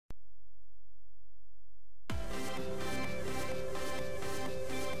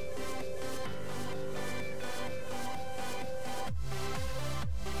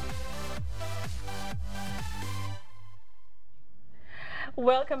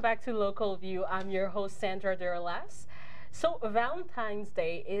Welcome back to Local View. I'm your host, Sandra Durlas. So Valentine's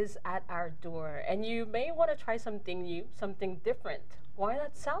Day is at our door, and you may want to try something new, something different. Why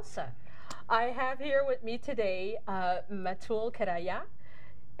not salsa? I have here with me today Matul Karaya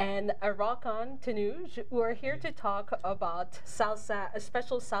and Arakan Tanuj, who are here to talk about salsa, a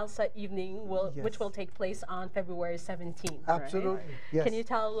special salsa evening which will take place on February 17th. Absolutely, right? yes.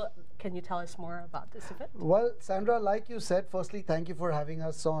 Can you tell us more about this event? Well, Sandra, like you said, firstly, thank you for having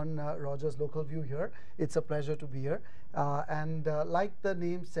us on Rogers Local View here. It's a pleasure to be here. Like the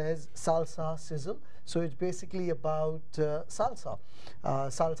name says, Salsa, Sizzle. So it's basically about salsa,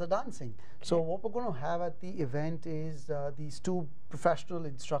 salsa dancing. Okay. So what we're going to have at the event is these two professional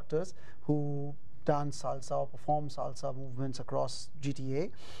instructors who dance salsa or perform salsa movements across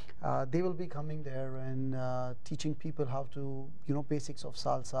GTA. They will be coming there and teaching people how to, basics of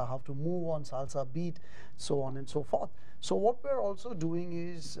salsa, how to move on salsa beat, so on and so forth. So what we're also doing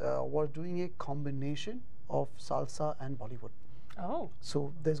is we're doing a combination of salsa and Bollywood. Oh.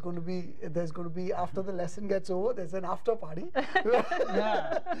 So there's going to be after the lesson gets over, there's an after party.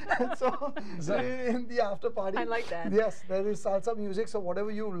 so in the after party, I like that. Yes, there is salsa music. So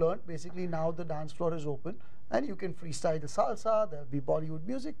whatever you learned, basically now the dance floor is open and you can freestyle the salsa. There'll be Bollywood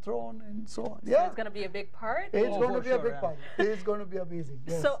music thrown and so on. So it's going to be a big part? It's going to be a big party. It's going to be amazing.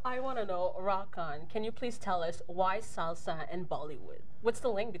 Yes. So I want to know, Rakan, can you please tell us why salsa and Bollywood? What's the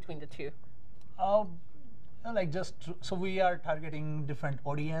link between the two? So we are targeting different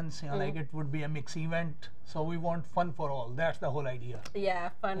audience, like it would be a mixed event, so we want fun for all. That's the whole idea. Yeah,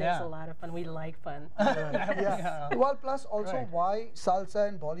 fun is a lot of fun. We like fun. Well, plus also why salsa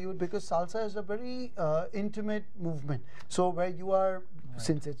and Bollywood, because salsa is a very intimate movement. So where you are,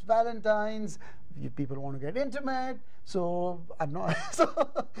 since it's Valentine's, people want to get intimate, so I'm not. So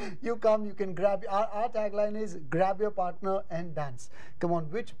you come, you can grab. Our tagline is grab your partner and dance. Come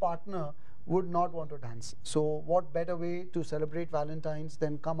on, which partner would not want to dance? So what better way to celebrate Valentine's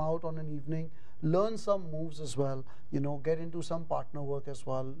than come out on an evening, learn some moves as well, get into some partner work as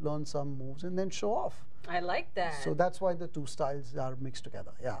well, learn some moves and then show off. I like that. So that's why the two styles are mixed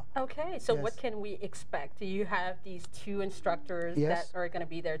together. Yeah. Okay, so what can we expect? You have these two instructors that are going to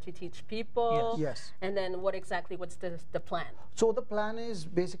be there to teach people. Yes. And then what's the plan? So the plan is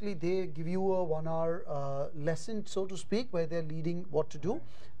basically they give you a 1 hour lesson, so to speak, where they're leading what to do.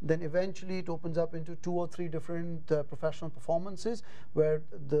 Then eventually it opens up into 2 or 3 different professional performances where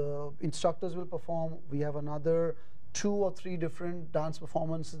the instructors will perform. We have another 2 or 3 different dance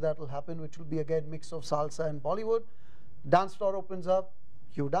performances that will happen, which will be again mix of salsa and Bollywood. Dance floor opens up,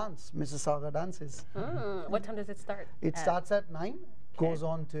 you dance. Mrs. Saga dances. What time does it start? It starts at 9, goes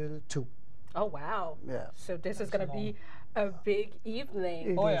on till 2. Oh wow! Yeah. So this is going to be a big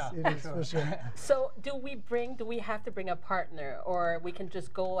evening. It is for sure. So do we have to bring a partner, or we can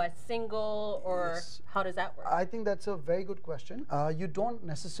just go as single, or how does that work? I think that's a very good question. You don't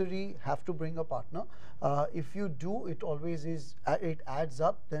necessarily have to bring a partner. If you do, it always is. It adds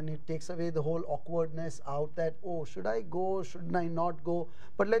up. Then it takes away the whole awkwardness out. That should I go? Should I not go?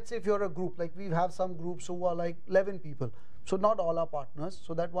 But let's say if you're a group, like we have some groups who are like 11 people. So not all our partners.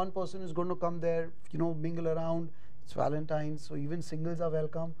 So that one person is going to come there, mingle around. It's Valentine's, so even singles are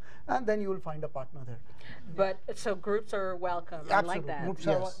welcome, and then you will find a partner there. But so groups are welcome. Absolutely. I like that. Groups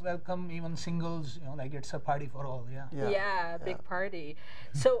are welcome, even singles. Like it's a party for all. Yeah, big party.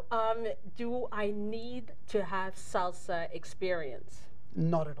 So do I need to have salsa experience?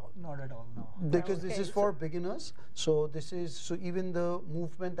 Not at all. Not at all, no. Because this is for beginners. So even the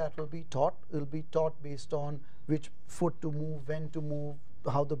movement that will be taught based on which foot to move, when to move,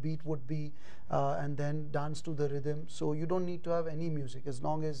 how the beat would be, and then dance to the rhythm. So you don't need to have any music. As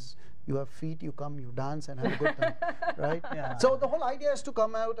long as you have feet, you come, you dance and have a good time, right? Yeah. So the whole idea is to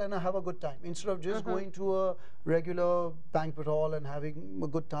come out and have a good time instead of just going to a regular banquet hall and having a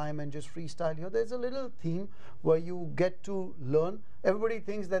good time and just freestyle. There's a little theme where you get to learn. Everybody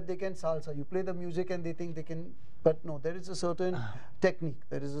thinks that they can salsa. You play the music and they think they can, but no, there is a certain technique.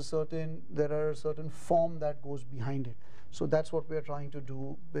 There are a certain form that goes behind it. So that's what we are trying to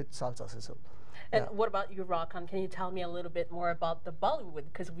do with Salsa Sizzle. And what about you, Rakan? Can you tell me a little bit more about the Bollywood?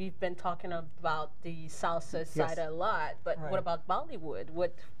 Because we've been talking about the salsa side a lot, but what about Bollywood?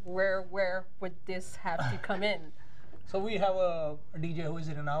 Where would this have to come in? So we have a DJ who is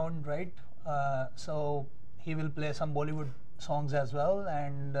renowned, right? So he will play some Bollywood songs as well.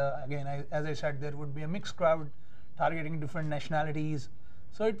 And again, as I said, there would be a mixed crowd targeting different nationalities.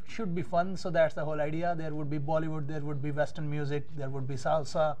 So it should be fun. So that's the whole idea. There would be Bollywood, there would be Western music, there would be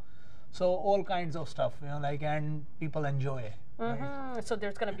salsa. So all kinds of stuff, and people enjoy. Right? So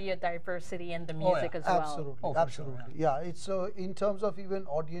there's going to be a diversity in the Oh, music yeah. as well. Absolutely, Oh, for sure, absolutely. Yeah, it's in terms of even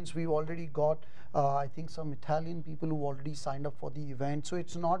audience, we've already got I think some Italian people who already signed up for the event. So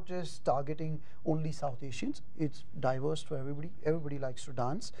it's not just targeting only South Asians. It's diverse to everybody. Everybody likes to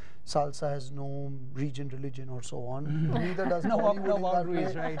dance. Salsa has no region, religion, or so on. Neither does No Bollywood no in that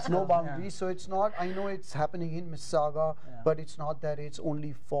boundaries, way. right? No So, boundaries. So it's not. I know it's happening in Mississauga, Yeah. but it's not that it's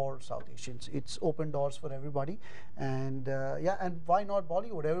only for South Asians. It's open doors for everybody. And yeah, and why not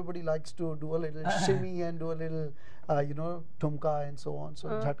Bollywood? Everybody likes to do a little shimmy and do a little, you know, tumka and so on. So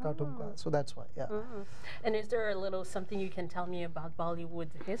jhatka tumka. So that's why. Yeah. And is there a little something you can tell me about Bollywood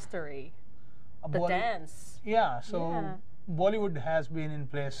history? A The Bolly- dance. Yeah, so Yeah. Bollywood has been in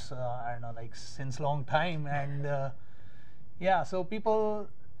place, I don't know, like since long time, and yeah, so people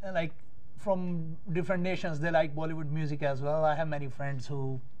like from different nations, they like Bollywood music as well. I have many friends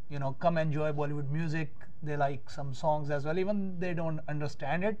who, you know, come enjoy Bollywood music. They like some songs as well, even they don't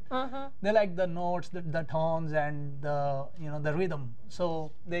understand it. They like the notes, the tones, and the, you know, the rhythm.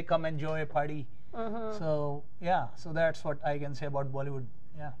 So they come enjoy a party. So yeah, so that's what I can say about Bollywood.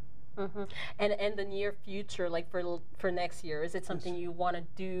 Yeah. And the near future, like for next year, is it something you want to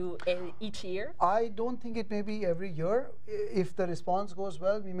do each year? I don't think it may be every year. If the response goes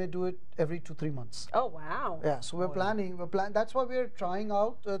well, we may do it every 2-3 months. Oh wow! Yeah, so we're planning. That's why we're trying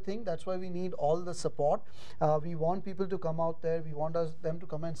out a thing. That's why we need all the support. We want people to come out there. We want them to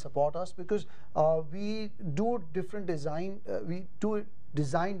come and support us because we do different design. We do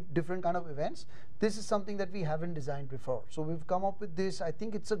design different kind of events. This is something that we haven't designed before. So we've come up with this. I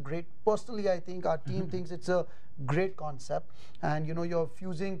think it's a great. Personally, I think our team thinks it's a great concept. And you know, you're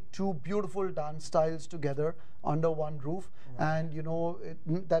fusing two beautiful dance styles together under one roof. And you know,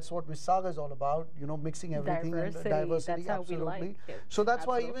 that's what Mississauga is all about. You know, mixing everything Diversity. and diversity. That's how we absolutely. like it. So that's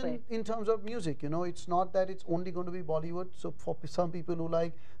why even Absolutely. in terms of music, you know, it's not that it's only going to be Bollywood. So for some people who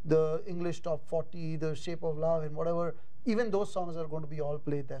like the English top 40, the Shape of Love, and whatever, even those songs are going to be all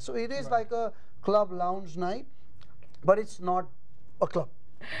played there. So it is like a club lounge night, but it's not a club.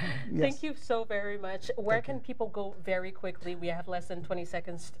 Yes. Thank you so very much. Where can people go very quickly? We have less than 20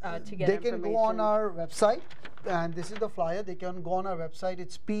 seconds to get They information. can go on our website, and this is the flyer. They can go on our website.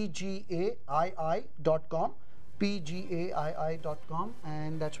 It's pgaii.com. pgaii.com,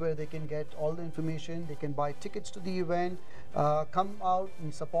 and that's where they can get all the information. They can buy tickets to the event, come out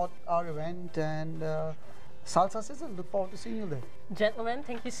and support our event, and Salsa Sizzle. Look forward to seeing you there. Gentlemen,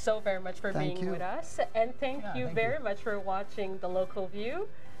 thank you so very much for Thank being you. with us. And thank Yeah, you thank very you. much for watching The Local View.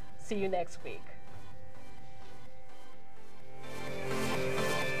 See you next week.